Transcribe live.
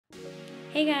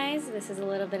Hey guys, this is a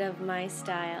little bit of my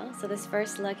style. So this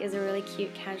first look is a really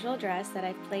cute casual dress that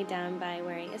I've played down by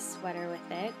wearing a sweater with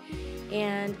it.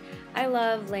 And I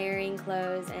love layering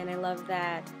clothes, and I love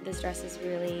that this dress is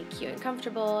really cute and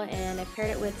comfortable, and I paired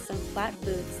it with some flat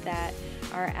boots that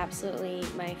are absolutely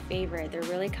my favorite. They're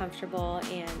really comfortable,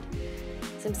 and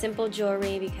some simple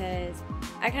jewelry because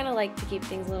I kind of like to keep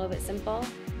things a little bit simple.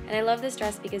 And I love this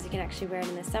dress because you can actually wear it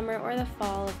in the summer or the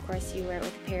fall. Of course, you wear it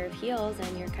with a pair of heels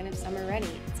and you're kind of summer ready.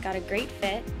 It's got a great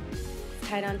fit. It's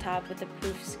tied on top with a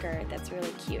proof skirt that's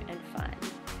really cute and fun.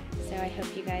 So I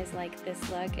hope you guys like this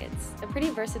look. It's a pretty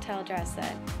versatile dress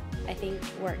that I think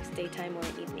works daytime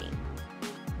or evening.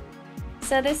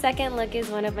 So this second look is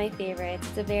one of my favorites.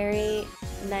 It's a very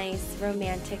nice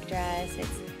romantic dress.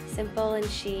 It's simple and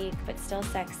chic but still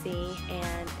sexy,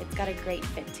 and it's got a great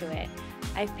fit to it.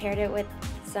 I've paired it with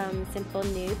some simple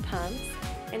nude pumps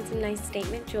and some nice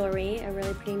statement jewelry, a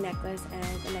really pretty necklace,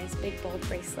 and a nice big bold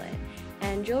bracelet.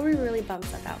 And jewelry really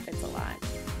bumps up outfits a lot.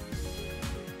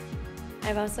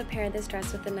 I've also paired this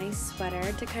dress with a nice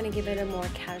sweater to kind of give it a more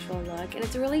casual look, and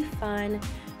it's a really fun,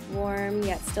 warm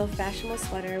yet still fashionable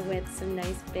sweater with some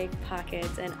nice big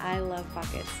pockets, and I love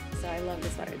pockets, so I love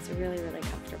this sweater. It's really, really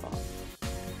comfortable.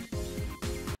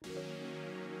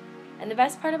 And the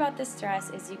best part about this dress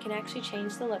is you can actually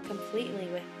change the look completely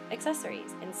with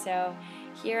accessories. And so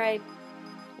here I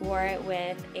wore it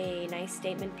with a nice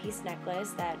statement piece necklace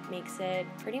that makes it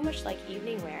pretty much like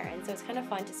evening wear. And so it's kind of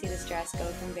fun to see this dress go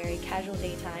from very casual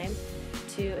daytime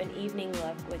to an evening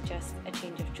look with just a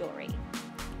change of jewelry.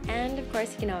 And of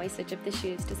course you can always switch up the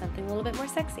shoes to something a little bit more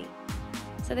sexy.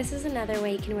 So this is another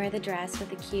way you can wear the dress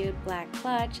with a cute black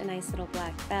clutch, a nice little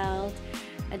black belt,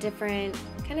 a different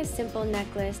kind of simple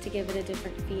necklace to give it a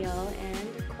different feel,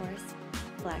 and of course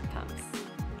black pumps.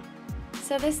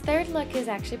 So this third look is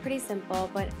actually pretty simple,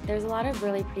 but there's a lot of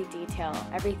really pretty detail.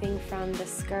 Everything from the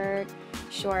skirt,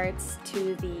 shorts,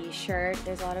 to the shirt.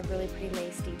 There's a lot of really pretty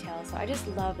lace detail. So I just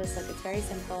love this look. It's very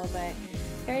simple but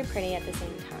very pretty at the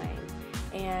same time.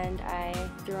 And I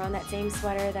threw on that same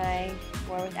sweater that I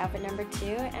wore with outfit number 2,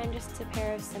 and just a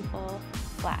pair of simple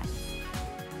flats.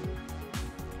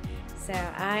 So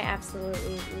I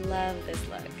absolutely love this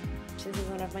look. This is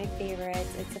one of my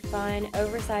favorites. It's a fun,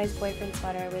 oversized boyfriend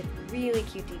sweater with really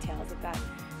cute details. It's got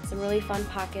some really fun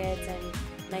pockets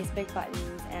and nice big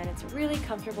buttons, and it's really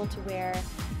comfortable to wear.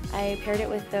 I paired it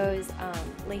with those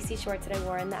lacy shorts that I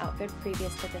wore in the outfit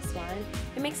previous to this one.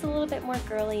 It makes it a little bit more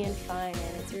girly and fun,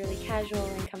 and it's really casual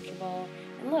and comfortable.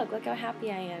 And look how happy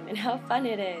I am and how fun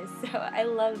it is. So I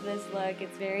love this look.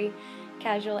 It's very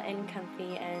casual and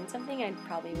comfy, and something I'd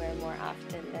probably wear more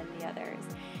often than the others.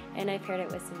 And I paired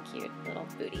it with some cute little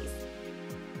booties.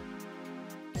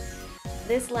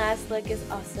 This last look is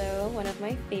also one of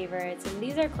my favorites, and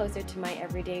these are closer to my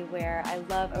everyday wear. I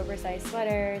love oversized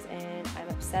sweaters, and I'm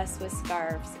obsessed with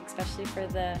scarves, especially for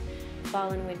the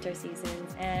fall and winter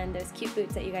seasons, and those cute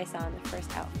boots that you guys saw in the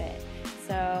first outfit.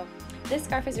 So this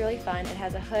scarf is really fun. It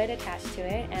has a hood attached to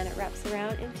it, and it wraps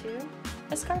around into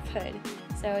a scarf hood.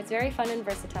 So it's very fun and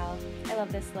versatile. I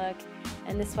love this look,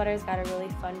 and this sweater's got a really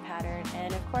fun pattern,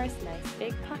 and of course nice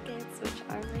big pockets, which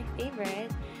are my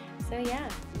favorite. So yeah,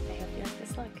 I hope you like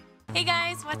this look. Hey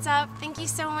guys, what's up? Thank you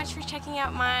so much for checking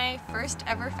out my first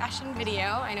ever fashion video.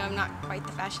 I know I'm not quite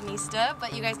the fashionista,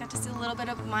 but you guys got to see a little bit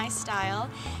of my style.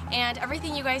 And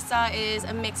everything you guys saw is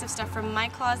a mix of stuff from my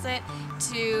closet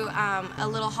to a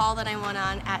little haul that I went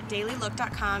on at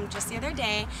dailylook.com just the other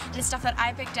day. And it's stuff that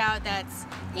I picked out that's,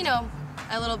 you know,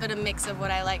 a little bit of mix of what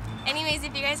I like. Anyways,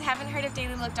 if you guys haven't heard of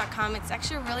dailylook.com, it's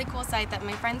actually a really cool site that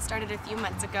my friend started a few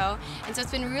months ago, and so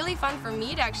it's been really fun for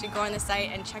me to actually go on the site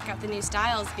and check out the new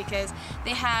styles, because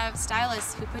they have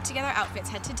stylists who put together outfits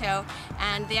head to toe,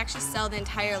 and they actually sell the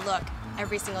entire look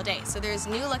every single day. So there's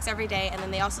new looks every day, and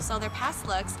then they also sell their past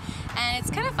looks, and it's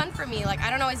kind of fun for me. Like, I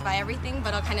don't always buy everything,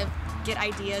 but I'll kind of get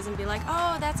ideas and be like,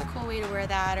 oh, that's a cool way to wear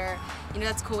that, or you know,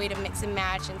 that's a cool way to mix and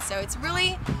match. And so it's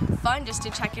really fun just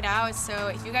to check it out. So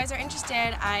if you guys are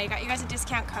interested, I got you guys a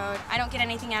discount code. I don't get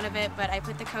anything out of it, but I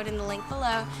put the code in the link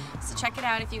below, so check it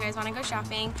out if you guys want to go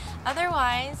shopping.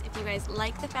 Otherwise, if you guys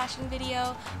like the fashion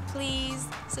video, please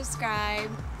subscribe,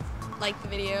 like the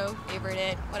video, favorite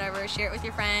it, whatever, share it with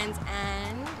your friends,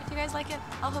 and if you guys like it,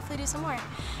 I'll hopefully do some more.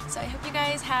 So I hope you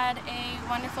guys had a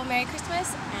wonderful Merry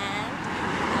Christmas and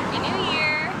Happy New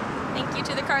Year. Thank you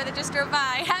to the car that just drove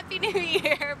by. Happy New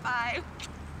Year. Bye.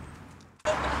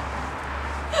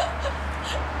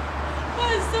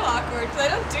 That is so awkward because I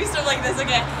don't do stuff like this.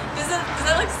 Okay, does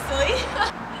that look silly?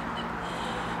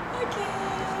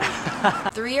 Okay.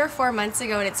 3 or 4 months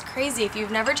ago, and it's crazy. If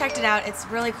you've never checked it out, it's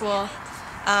really cool.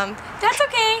 That's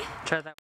okay. Try that.